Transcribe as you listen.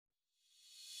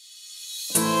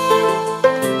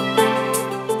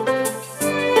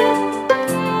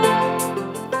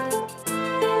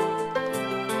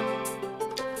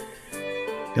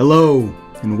Hello,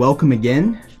 and welcome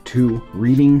again to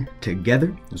Reading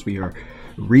Together, as we are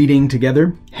reading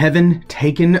together Heaven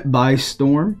Taken by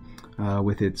Storm,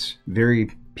 with its very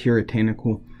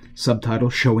puritanical subtitle,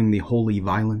 Showing the Holy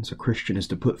Violence a Christian is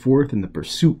to Put Forth in the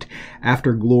Pursuit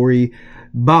After Glory,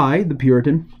 by the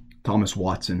Puritan Thomas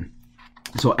Watson.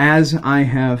 So as I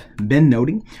have been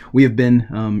noting, we have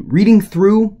been reading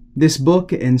through this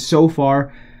book, and so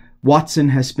far Watson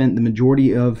has spent the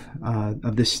majority of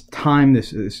this time,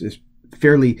 this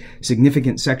fairly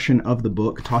significant section of the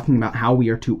book, talking about how we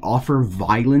are to offer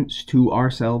violence to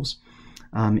ourselves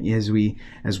as we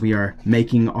are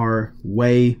making our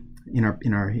way in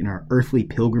our earthly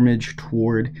pilgrimage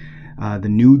toward the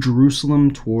New Jerusalem,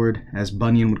 toward, as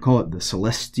Bunyan would call it, the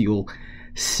celestial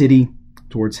city,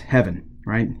 towards heaven.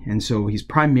 Right? And so he's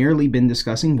primarily been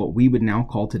discussing what we would now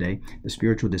call today the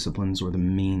spiritual disciplines, or the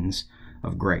means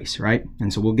of grace, right?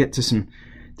 And so we'll get to some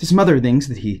other things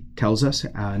that he tells us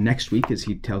next week, as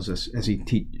he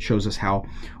shows us how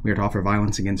we are to offer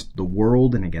violence against the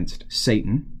world and against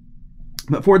Satan.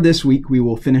 But for this week, we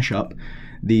will finish up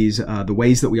the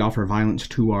ways that we offer violence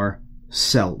to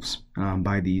ourselves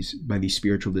by these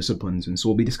spiritual disciplines. And so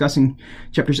we'll be discussing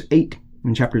chapters 8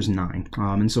 and chapters 9.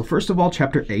 And so first of all,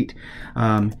 chapter 8.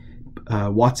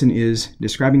 Watson is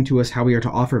describing to us how we are to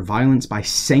offer violence by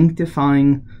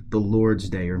sanctifying the Lord's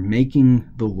Day, or making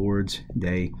the Lord's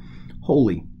Day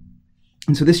holy.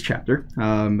 And so this chapter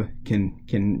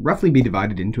can roughly be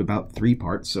divided into about 3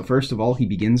 parts. So first of all, he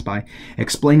begins by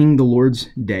explaining the Lord's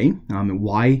Day,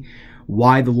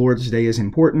 why the Lord's Day is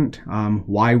important,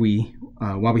 why we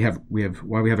have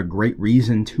a great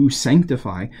reason to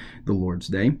sanctify the Lord's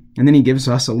Day, and then he gives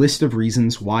us a list of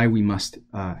reasons why we must,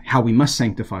 how we must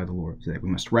sanctify the Lord's Day. We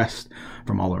must rest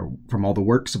from all the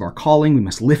works of our calling. We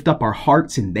must lift up our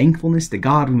hearts in thankfulness to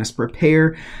God. We must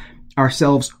prepare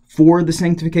ourselves for the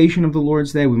sanctification of the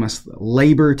Lord's Day. We must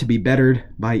labor to be bettered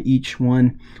by each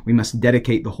one. We must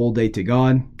dedicate the whole day to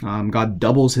God. God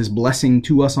doubles His blessing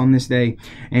to us on this day,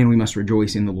 and we must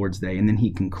rejoice in the Lord's Day. And then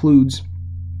he concludes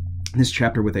this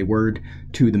chapter with a word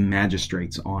to the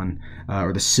magistrates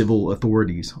or the civil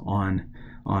authorities on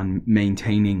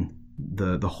maintaining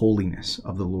the holiness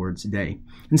of the Lord's Day.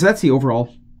 And so that's the overall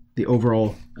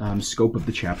scope of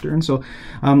the chapter. And so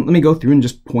let me go through and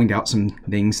just point out some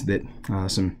things that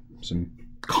some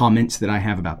comments that I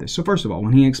have about this. So first of all,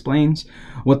 when he explains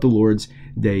what the Lord's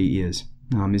Day is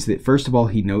that first of all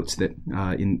he notes that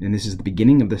and this is the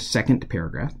beginning of the second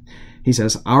paragraph. He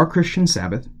says, "Our Christian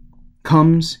Sabbath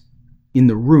comes in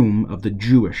the room of the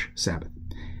Jewish Sabbath.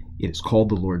 It is called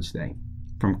the Lord's Day,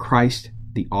 from Christ,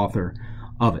 the author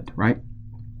of it," right?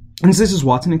 And so this is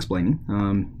Watson explaining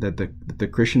that the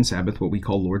Christian Sabbath, what we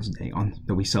call Lord's Day,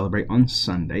 that we celebrate on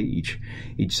Sunday, each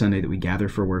Sunday that we gather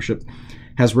for worship,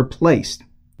 has replaced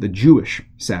the Jewish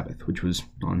Sabbath, which was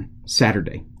on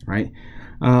Saturday, right?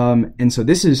 And so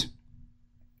this is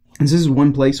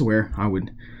one place where I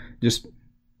would just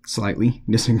slightly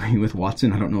disagree with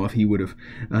Watson. I don't know if he would have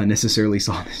necessarily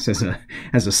saw this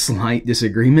as a slight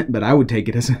disagreement, but I would take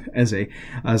it as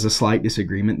a slight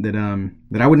disagreement, that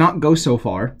I would not go so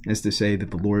far as to say that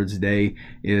the Lord's Day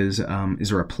is a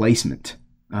replacement,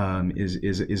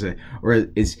 is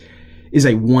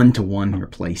a one-to-one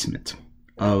replacement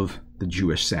of the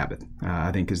Jewish Sabbath.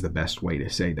 I think is the best way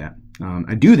to say that.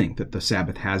 I do think that the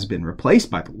Sabbath has been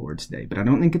replaced by the Lord's Day, but I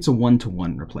don't think it's a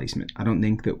one-to-one replacement. I don't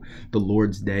think that the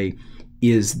Lord's Day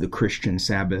is the Christian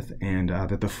Sabbath, and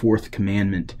that the fourth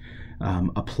commandment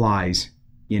applies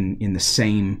in the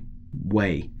same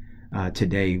way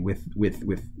today with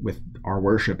our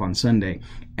worship on Sunday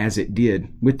as it did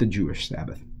with the Jewish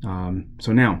Sabbath.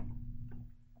 So now,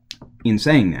 in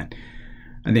saying that,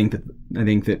 I think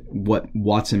that what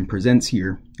Watson presents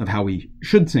here of how we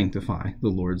should sanctify the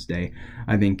Lord's Day,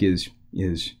 I think is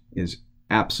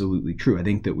absolutely true. I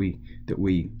think that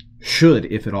we should,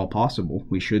 if at all possible,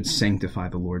 we should sanctify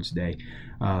the Lord's Day.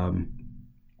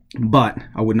 But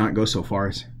I would not go so far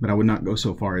as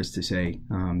to say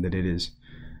that it is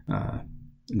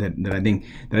that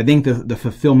I think the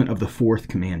fulfillment of the fourth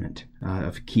commandment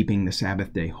of keeping the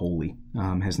Sabbath day holy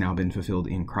has now been fulfilled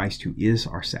in Christ, who is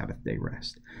our Sabbath day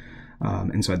rest.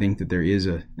 And so I think that there's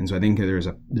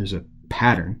a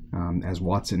pattern, as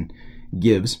Watson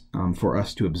gives, for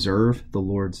us to observe the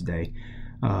Lord's Day.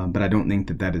 But I don't think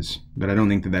that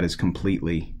is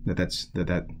completely that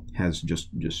has just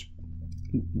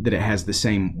that it has the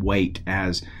same weight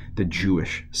as the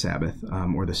Jewish Sabbath,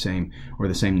 or the same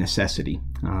necessity.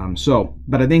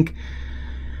 But I think,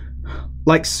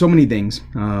 like so many things,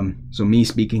 so me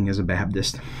speaking as a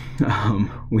Baptist,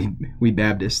 we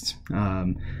Baptists,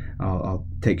 I'll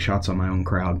take shots on my own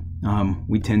crowd.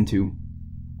 We tend to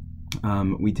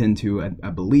we tend to, I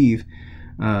believe,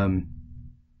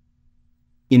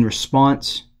 in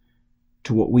response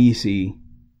to what we see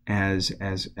as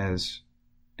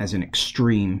an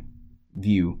extreme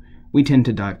view, we tend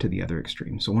to dive to the other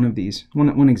extreme. So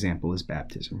one example is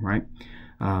baptism, right?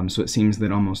 So it seems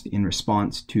that almost in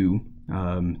response to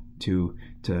the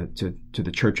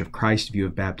Church of Christ view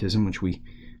of baptism, which we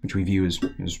view as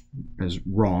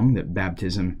wrong, that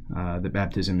baptism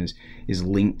is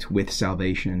linked with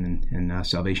salvation, and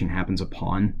salvation happens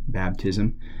upon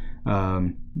baptism,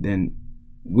 then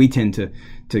we tend to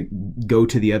go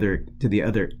to the other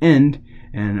end,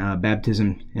 and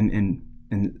baptism and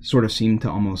sort of seem to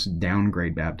almost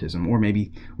downgrade baptism. Or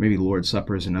maybe Lord's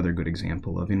Supper is another good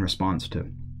example of in response to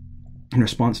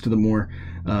the more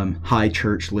high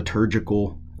church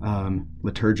liturgical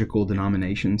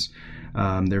denominations,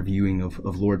 their viewing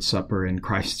of Lord's Supper and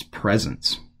Christ's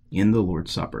presence in the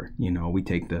Lord's Supper. We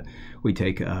take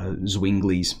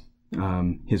Zwingli's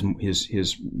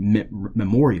his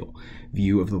memorial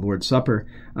view of the Lord's Supper,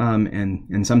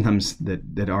 and sometimes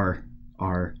that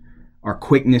our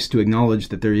quickness to acknowledge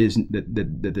that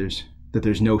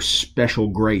there's no special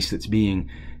grace that's being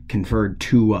conferred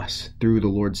to us through the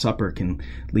Lord's Supper can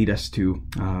lead us to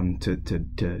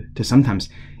sometimes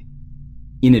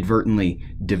inadvertently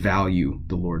devalue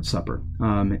the Lord's Supper,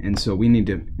 and so we need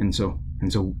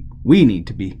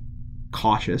to be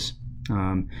cautious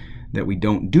that we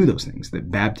don't do those things.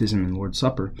 That baptism and Lord's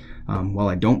Supper, while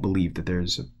I don't believe that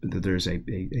there's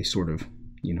a sort of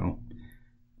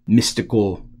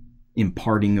mystical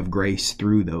imparting of grace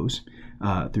through those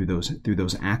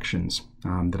actions,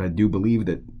 that I do believe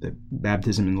that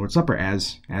baptism and Lord's Supper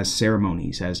as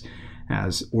ceremonies,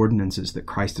 as ordinances that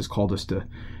Christ has called us to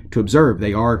observe,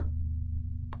 they are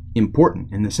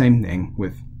important. And the same thing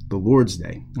with the Lord's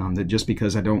Day, that just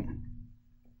because I don't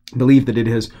believe that it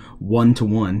has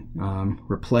one-to-one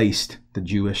replaced the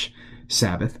Jewish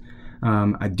Sabbath,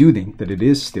 I do think that it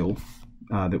is still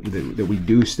that we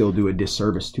do still do a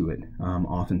disservice to it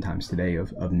oftentimes today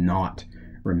of not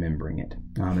remembering it.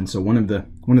 And so one of the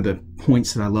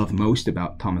points that I love most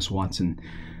about Thomas Watson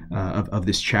of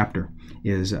this chapter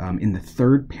is in the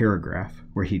third paragraph,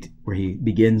 where he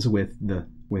begins by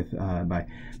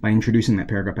introducing that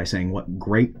paragraph by saying, "What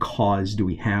great cause do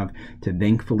we have to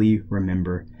thankfully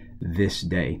remember this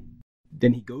day?"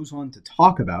 Then he goes on to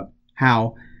talk about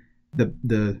how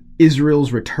the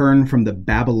Israel's return from the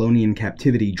Babylonian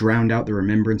captivity drowned out the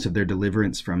remembrance of their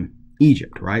deliverance from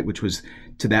Egypt, right? Which was,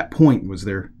 to that point, was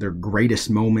their greatest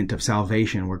moment of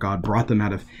salvation, where God brought them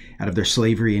out of their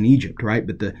slavery in Egypt, right?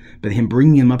 But him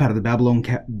bringing them up out of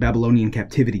the Babylonian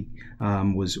captivity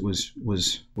was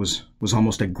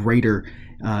almost a greater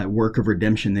work of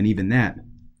redemption than even that.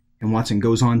 And Watson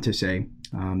goes on to say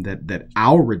that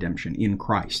our redemption in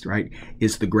Christ, right,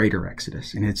 is the greater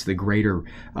exodus, and it's the greater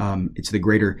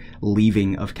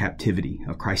leaving of captivity,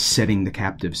 of Christ setting the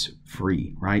captives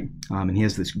free, right? And he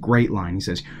has this great line. He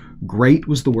says, "Great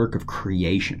was the work of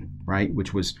creation," right,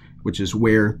 which is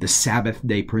where the Sabbath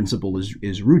day principle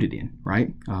is rooted in,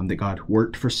 right? That God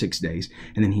worked for 6 days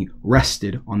and then he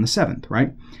rested on the seventh,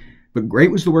 right? But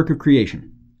great was the work of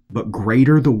creation, but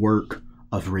greater the work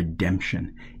of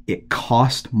redemption. It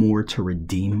cost more to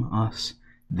redeem us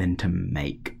than to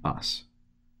make us.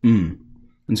 And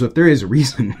so if there is a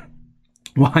reason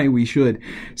why we should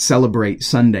celebrate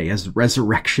Sunday as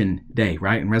Resurrection Day,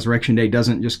 right? And Resurrection Day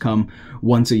doesn't just come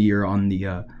once a year on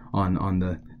the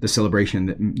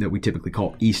celebration that we typically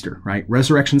call Easter, right?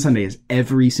 Resurrection Sunday is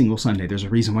every single Sunday. There's a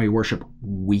reason why we worship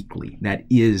weekly. That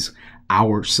is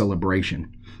our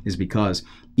celebration, is because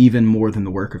even more than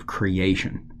the work of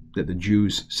creation that the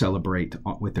Jews celebrate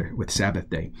with Sabbath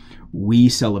day, we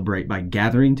celebrate by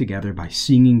gathering together, by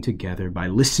singing together, by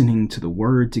listening to the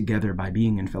word together, by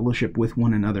being in fellowship with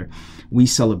one another. We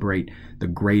celebrate the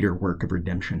greater work of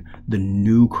redemption, the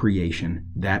new creation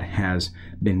that has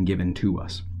been given to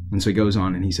us. And so he goes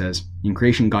on and he says, in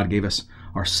creation God gave us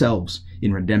ourselves.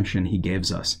 In redemption he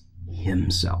gives us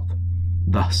himself.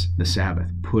 Thus the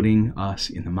Sabbath, putting us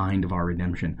in the mind of our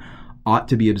redemption, ought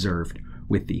to be observed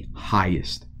with the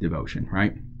highest devotion,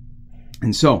 right?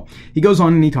 And so he goes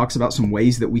on and he talks about some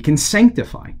ways that we can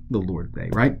sanctify the Lord's Day,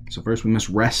 right? So first we must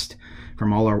rest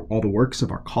from all the works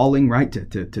of our calling, right?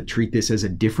 To treat this as a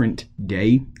different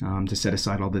day, to set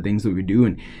aside all the things that we do.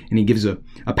 And he gives a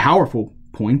powerful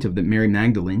point of that Mary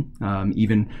Magdalene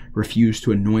even refused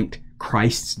to anoint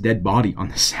Christ's dead body on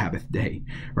the Sabbath day,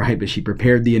 right? But she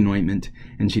prepared the anointment,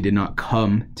 and she did not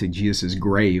come to Jesus'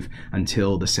 grave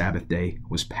until the Sabbath day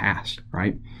was past,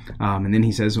 right? And then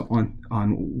he says on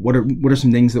what are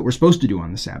some things that we're supposed to do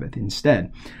on the Sabbath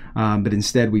instead. But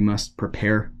instead we must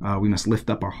prepare, we must lift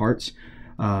up our hearts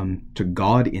to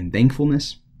God in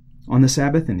thankfulness on the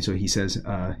Sabbath. And so he says,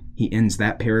 he ends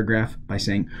that paragraph by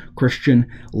saying, Christian,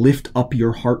 lift up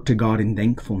your heart to God in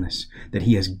thankfulness that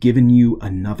he has given you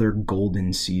another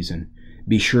golden season.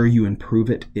 Be sure you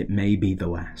improve it. It may be the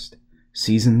last.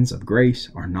 Seasons of grace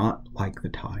are not like the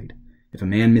tide. If a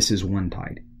man misses one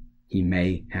tide, he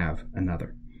may have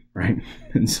another, right?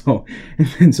 And so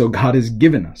God has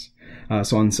given us.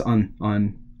 So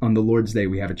on the Lord's Day,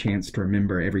 we have a chance to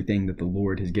remember everything that the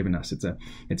Lord has given us.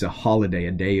 It's a holiday,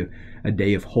 a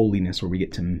day of holiness, where we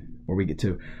get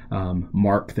to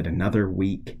mark that another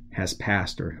week has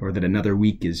passed, or that another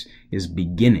week is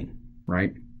beginning,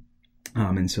 right?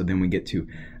 And so then we get to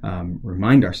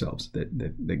remind ourselves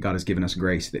that God has given us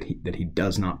grace, that He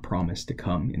does not promise to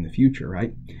come in the future,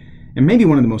 right? And maybe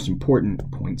one of the most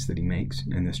important points that he makes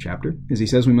in this chapter is he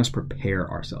says we must prepare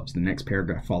ourselves. The next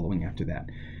paragraph following after that,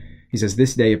 he says,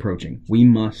 this day approaching, we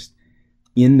must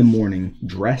in the morning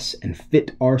dress and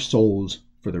fit our souls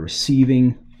for the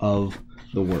receiving of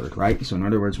the word, right? So in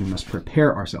other words, we must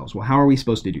prepare ourselves. Well, how are we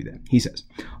supposed to do that? He says,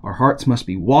 our hearts must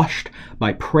be washed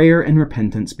by prayer and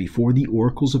repentance before the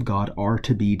oracles of God are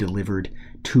to be delivered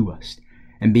to us.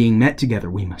 And being met together,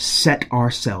 we must set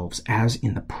ourselves as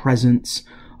in the presence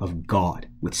of God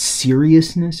with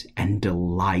seriousness and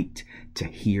delight to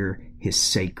hear his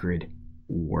sacred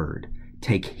word.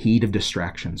 Take heed of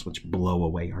distractions which blow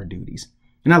away our duties.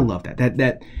 And I love that.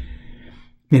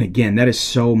 And again, that is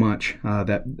so much,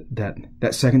 that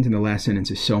second to the last sentence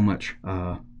is so much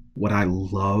what I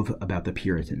love about the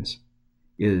Puritans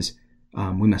is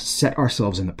we must set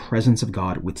ourselves in the presence of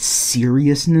God with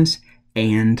seriousness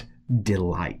and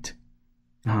delight.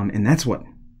 And that's what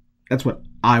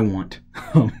I want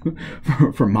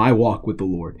for my walk with the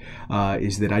Lord,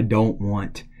 is that I don't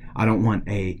want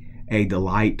a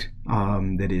delight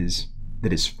that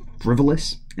is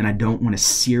frivolous, and I don't want a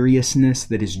seriousness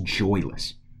that is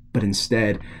joyless. But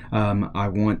instead, I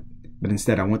want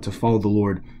to follow the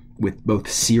Lord with both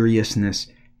seriousness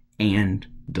and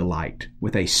delight,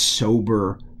 with a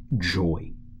sober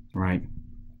joy, right?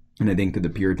 And I think that the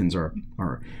Puritans are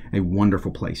a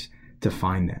wonderful place to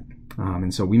find that.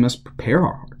 And so we must prepare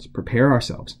our hearts, prepare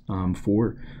ourselves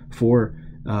for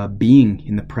being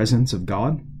in the presence of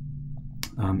God,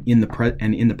 in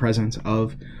the presence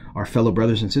of our fellow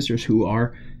brothers and sisters who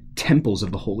are temples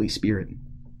of the Holy Spirit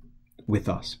with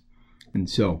us. And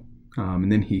so,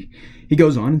 and then he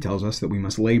goes on and tells us that we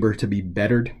must labor to be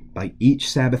bettered by each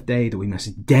Sabbath day, that we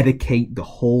must dedicate the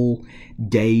whole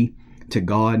day to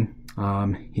God.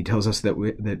 He tells us that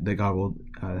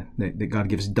God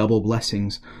gives double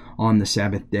blessings on the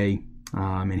Sabbath day,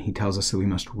 and he tells us that we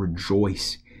must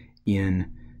rejoice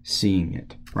in seeing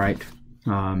it, right?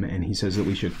 And he says that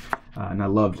we should, and I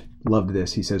loved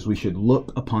this, he says we should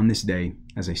look upon this day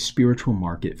as a spiritual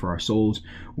market for our souls,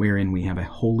 wherein we have a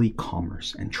holy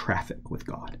commerce and traffic with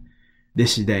God.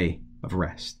 This day of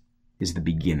rest is the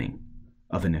beginning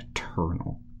of an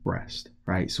eternal rest,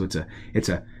 right? So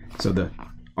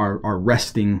our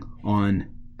resting on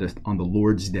the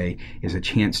Lord's Day is a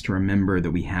chance to remember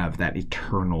that we have that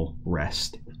eternal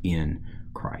rest in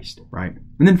Christ, right?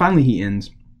 And then finally he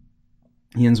ends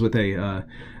with a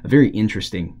very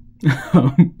interesting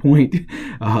point,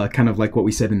 kind of like what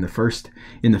we said in the first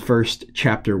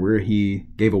chapter, where he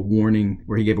gave a warning,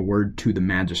 where he gave a word to the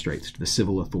magistrates, to the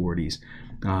civil authorities,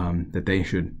 that they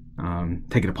should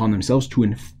take it upon themselves to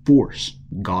enforce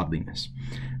godliness,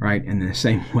 right? And in the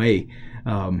same way,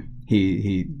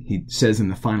 he says in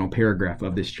the final paragraph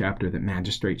of this chapter that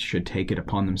magistrates should take it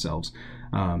upon themselves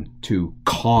to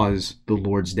cause the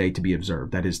Lord's Day to be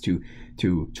observed. That is to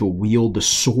wield the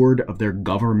sword of their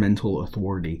governmental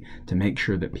authority to make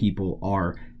sure that people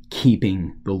are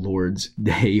keeping the Lord's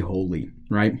Day holy,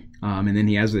 right? And then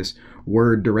he has this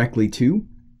word directly to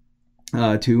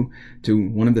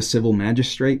one of the civil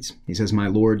magistrates. He says, "My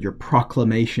Lord, your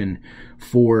proclamation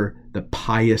for the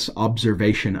pious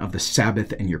observation of the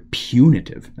Sabbath and your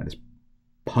punitive," that is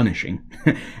punishing,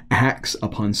 "acts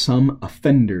upon some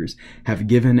offenders have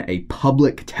given a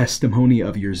public testimony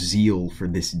of your zeal for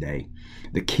this day.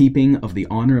 The keeping of the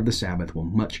honor of the Sabbath will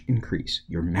much increase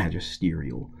your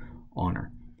magisterial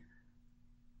honor."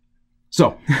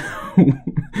 So,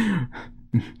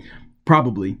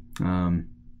 probably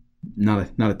not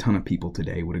a ton of people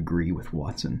today would agree with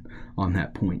Watson on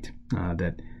that point,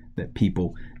 that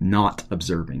people not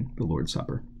observing the Lord's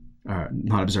Supper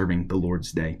not observing the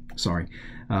Lord's Day,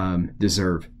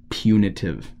 deserve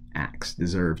punitive acts,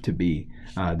 deserve to be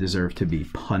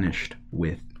punished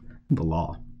with the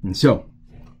law. And so,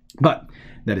 but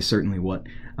that is certainly what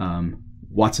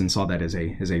Watson saw that as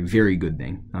a very good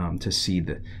thing, to see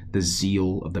the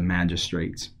zeal of the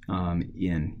magistrates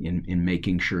in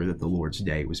making sure that the Lord's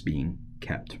Day was being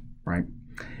kept, right?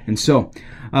 And so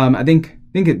I think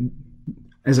it,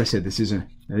 as I said, this is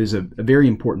a very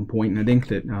important point, and I think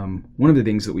that one of the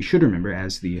things that we should remember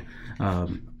as the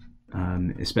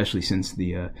especially since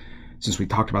we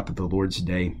talked about that the Lord's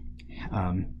Day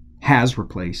has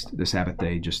replaced the Sabbath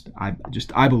day,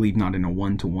 I believe not in a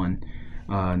one-to-one,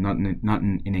 not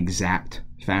in an exact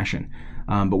fashion.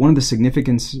 But one of the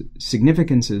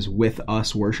significances with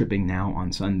us worshiping now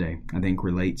on Sunday, I think,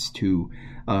 relates to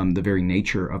the very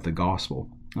nature of the gospel.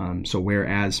 So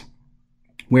whereas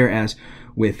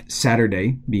with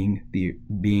Saturday being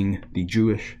the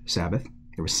Jewish Sabbath,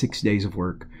 there were 6 days of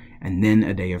work and then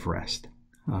a day of rest.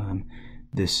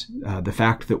 The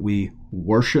fact that we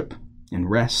worship and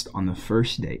rest on the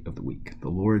first day of the week, the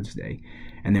Lord's Day,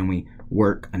 and then we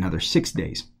work another 6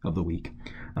 days of the week,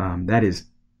 that is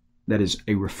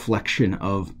a reflection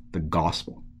of the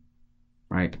gospel,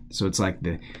 right? So it's like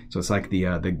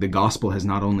the gospel has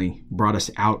not only brought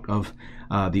us out of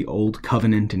the old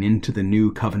covenant and into the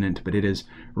new covenant, but it has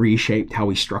reshaped how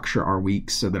we structure our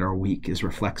weeks so that our week is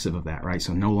reflexive of that, right?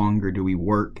 So no longer do we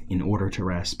work in order to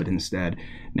rest, but instead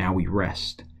now we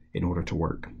rest in order to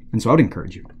work. And so I would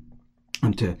encourage you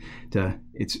I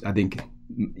think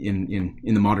in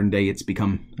the modern day it's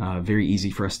become very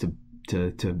easy for us to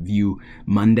view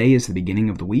Monday as the beginning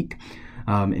of the week,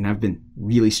 and I've been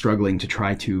really struggling to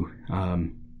try to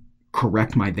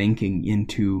correct my thinking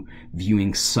into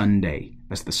viewing Sunday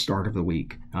as the start of the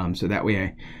week. So that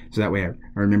way I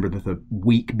remember that the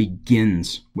week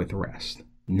begins with rest,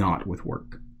 not with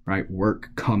work. Right?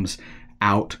 Work comes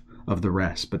out of the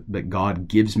rest, but God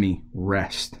gives me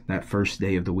rest that first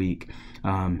day of the week,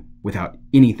 without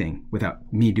me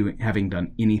having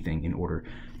done anything in order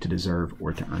to deserve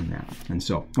or to earn that. And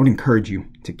so I would encourage you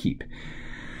to keep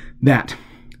that.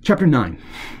 Chapter 9,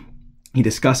 he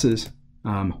discusses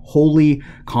holy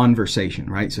conversation,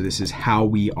 right? So this is how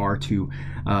we are to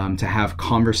have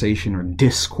conversation or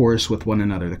discourse with one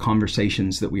another, the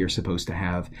conversations that we are supposed to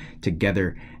have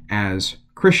together as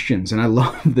Christians. And I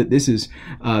love that this is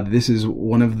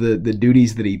one of the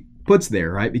duties that he puts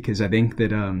there, right? Because I think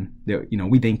that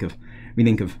we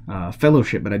think of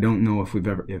fellowship, but I don't know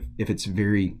if it's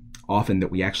very often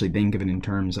that we actually think of it in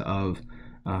terms of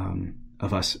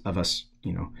us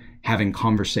having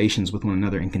conversations with one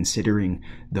another and considering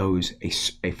those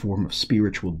a form of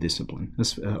spiritual discipline,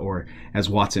 or as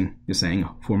Watson is saying,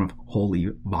 a form of holy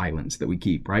violence that we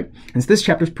keep, right? And so this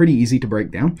chapter is pretty easy to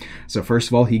break down. So first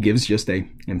of all, he gives just a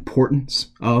importance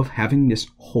of having this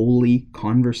holy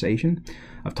conversation,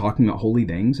 of talking about holy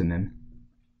things, and then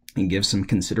he gives some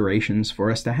considerations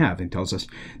for us to have. He tells us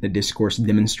that discourse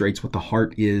demonstrates what the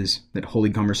heart is, that holy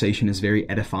conversation is very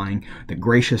edifying, that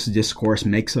gracious discourse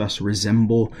makes us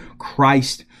resemble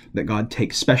Christ, that God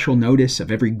takes special notice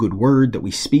of every good word that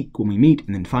we speak when we meet,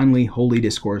 and then finally, holy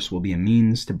discourse will be a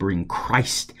means to bring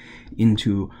Christ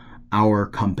into our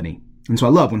company. And so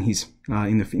I love when he's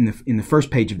in the first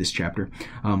page of this chapter,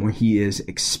 where he is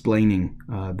explaining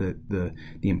the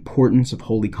importance of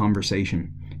holy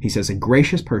conversation. He says, a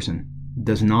gracious person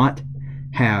does not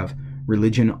have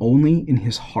religion only in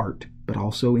his heart, but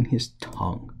also in his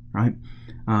tongue, right?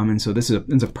 And so this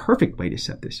is a perfect way to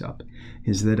set this up,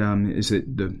 is that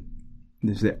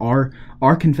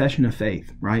our confession of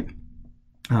faith, right?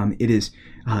 It is,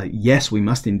 yes, we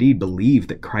must indeed believe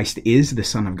that Christ is the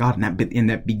Son of God, and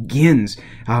that begins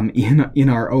in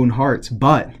our own hearts.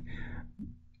 But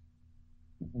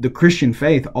the Christian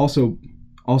faith also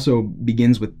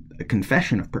begins with a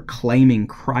confession of proclaiming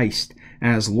Christ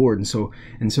as Lord. And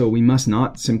so we must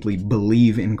not simply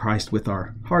believe in Christ with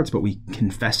our hearts, but we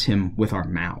confess him with our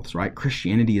mouths, right?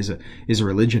 Christianity is a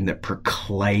religion that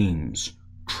proclaims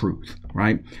truth,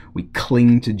 right? We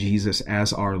cling to Jesus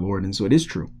as our Lord. And so it is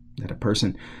true that a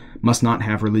person must not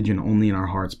have religion only in our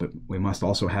hearts, but we must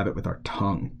also have it with our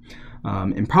tongue.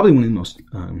 And probably one of the most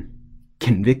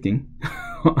convicting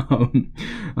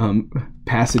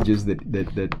passages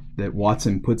that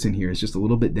Watson puts in here is just a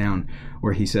little bit down,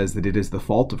 where he says that it is the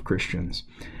fault of Christians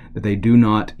that they do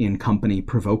not in company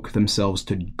provoke themselves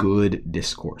to good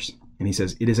discourse. And he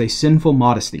says, it is a sinful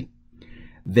modesty.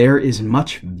 There is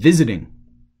much visiting,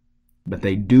 but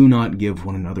they do not give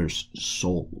one another's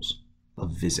souls a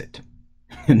visit.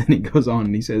 And then he goes on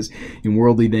and he says, in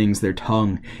worldly things their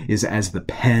tongue is as the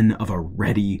pen of a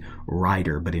ready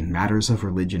writer, but in matters of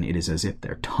religion it is as if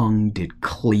their tongue did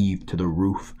cleave to the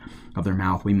roof of their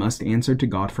mouth. We must answer to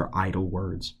God for idle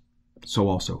words, so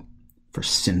also for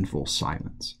sinful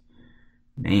silence.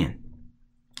 Man.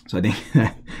 So I think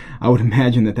that I would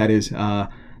imagine that is a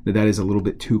little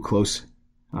bit too close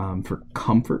for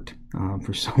comfort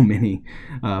for so many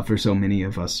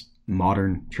of us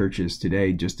modern churches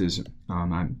today, just as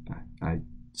I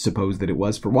suppose that it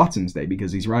was for Watson's day,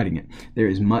 because he's writing it. There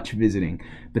is much visiting,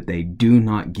 but they do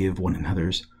not give one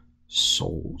another's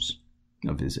souls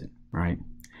a visit, right?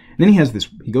 And then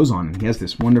he goes on and he has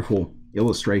this wonderful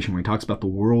illustration where he talks about the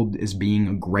world as being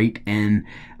a great inn,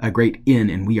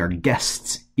 and we are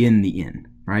guests in the inn,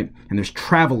 right? And there's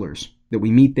travelers that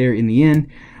we meet there in the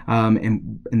inn,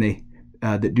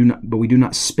 but we do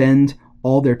not spend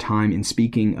all their time in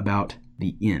speaking about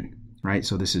the inn, right?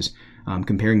 So this is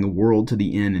comparing the world to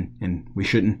the inn, and we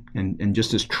shouldn't, and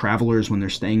just as travelers, when they're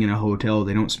staying in a hotel,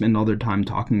 they don't spend all their time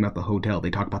talking about the hotel. They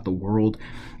talk about the world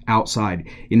outside.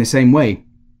 In the same way,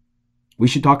 we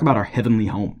should talk about our heavenly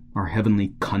home, our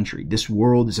heavenly country. This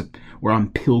world we're on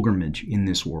pilgrimage in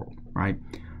this world, right?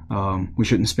 We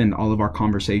shouldn't spend all of our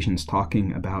conversations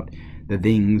talking about the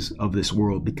things of this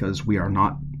world, because we are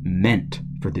not meant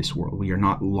for this world. We are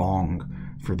not long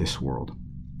for this world.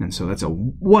 And so that's a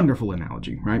wonderful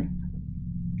analogy, right?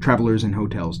 Travelers in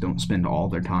hotels don't spend all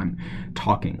their time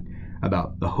talking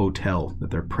about the hotel that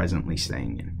they're presently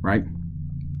staying in, right?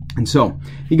 And so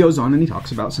he goes on and he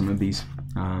talks about some of these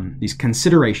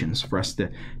considerations for us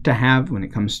to have when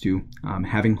it comes to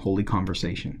having holy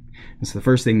conversation. And so the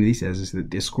first thing that he says is that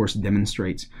discourse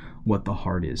demonstrates what the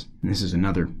heart is. And this is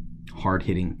another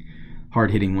hard-hitting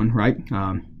one, right?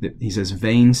 He says,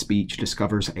 vain speech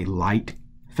discovers a light,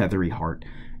 feathery heart.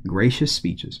 Gracious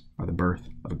speeches are the birth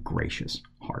of a gracious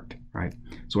heart, right?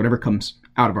 So whatever comes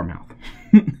out of our mouth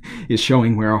is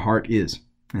showing where our heart is.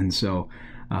 So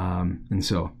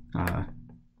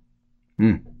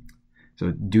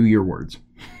do your words.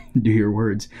 Do your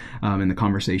words in the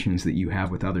conversations that you have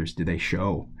with others. Do they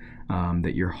show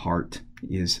that your heart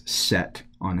is set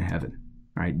on heaven,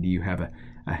 right? Do you have a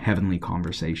heavenly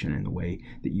conversation in the way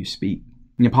that you speak?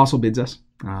 The apostle bids us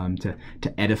to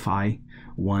edify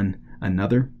one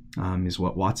another, is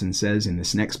what Watson says in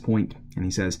this next point. And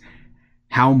he says,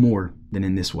 how more than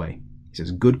in this way? He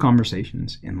says, good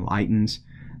conversations enlightens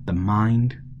the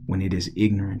mind when it is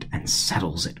ignorant and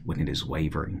settles it when it is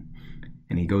wavering.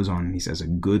 And he goes on and he says, a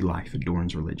good life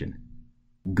adorns religion.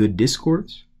 Good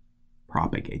discourse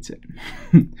propagates it,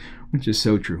 which is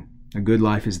so true. A good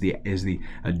life is the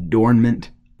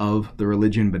adornment of the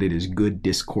religion, but it is good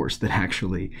discourse that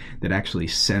actually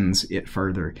sends it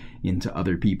further into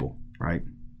other people, right?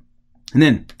 And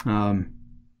then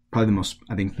probably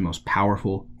the most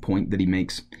powerful point that he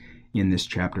makes in this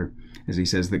chapter is he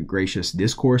says that gracious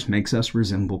discourse makes us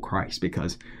resemble Christ,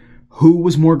 because who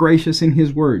was more gracious in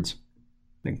his words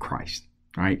than Christ,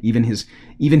 right? Even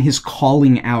his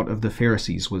calling out of the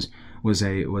Pharisees was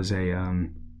a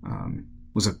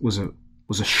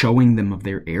showing them of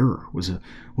their error, was a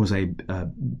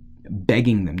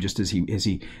begging them, just as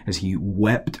he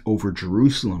wept over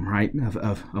Jerusalem, right?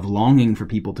 Of longing for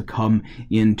people to come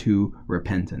into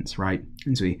repentance, right?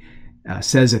 And so he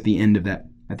says at the end of that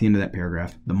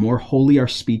paragraph, the more holy our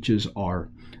speeches are,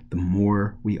 the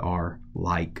more we are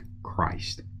like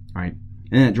Christ, right?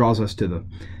 And that draws us to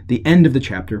the end of the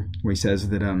chapter, where he says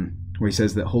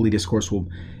that holy discourse will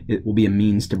be a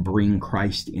means to bring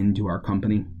Christ into our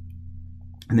company.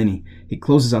 And then he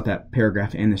closes out that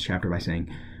paragraph and this chapter by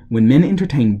saying, when men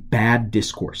entertain bad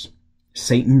discourse,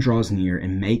 Satan draws near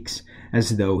and makes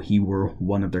as though he were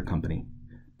one of their company.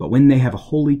 But when they have a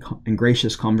holy and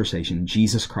gracious conversation,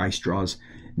 Jesus Christ draws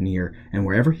near, and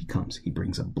wherever he comes, he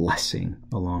brings a blessing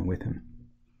along with him.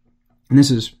 And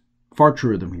this is far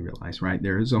truer than we realize, right?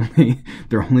 There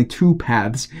are only two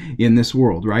paths in this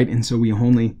world, right? And so we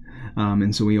only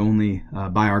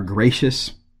by our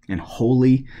gracious and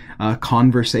holy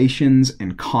conversations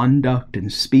and conduct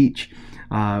and speech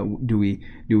do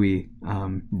we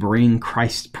bring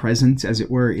Christ's presence, as it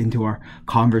were, into our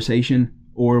conversation,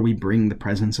 or we bring the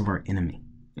presence of our enemy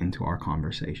into our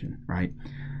conversation, right?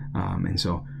 And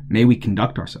so may we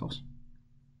conduct ourselves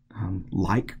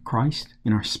like Christ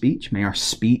in our speech. May our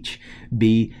speech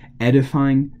be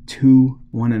edifying to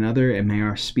one another, and may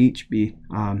our speech be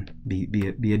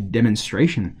a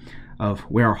demonstration of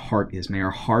where our heart is. May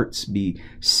our hearts be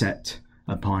set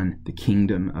upon the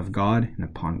kingdom of God and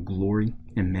upon glory,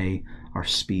 and may our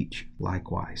speech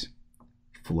likewise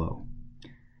flow.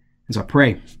 And so I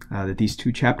pray that these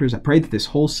 2 chapters, I pray that this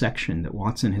whole section that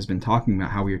Watson has been talking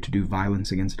about, how we are to do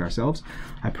violence against ourselves,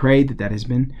 I pray that that has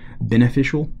been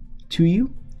beneficial to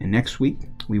you. And next week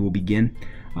we will begin,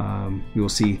 we will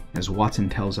see, as Watson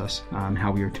tells us,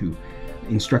 how we are to,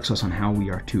 instructs us on how we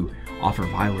are to offer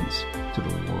violence to the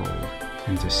world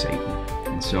and to Satan.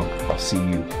 And so I'll see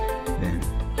you then.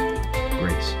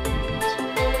 Grace and peace.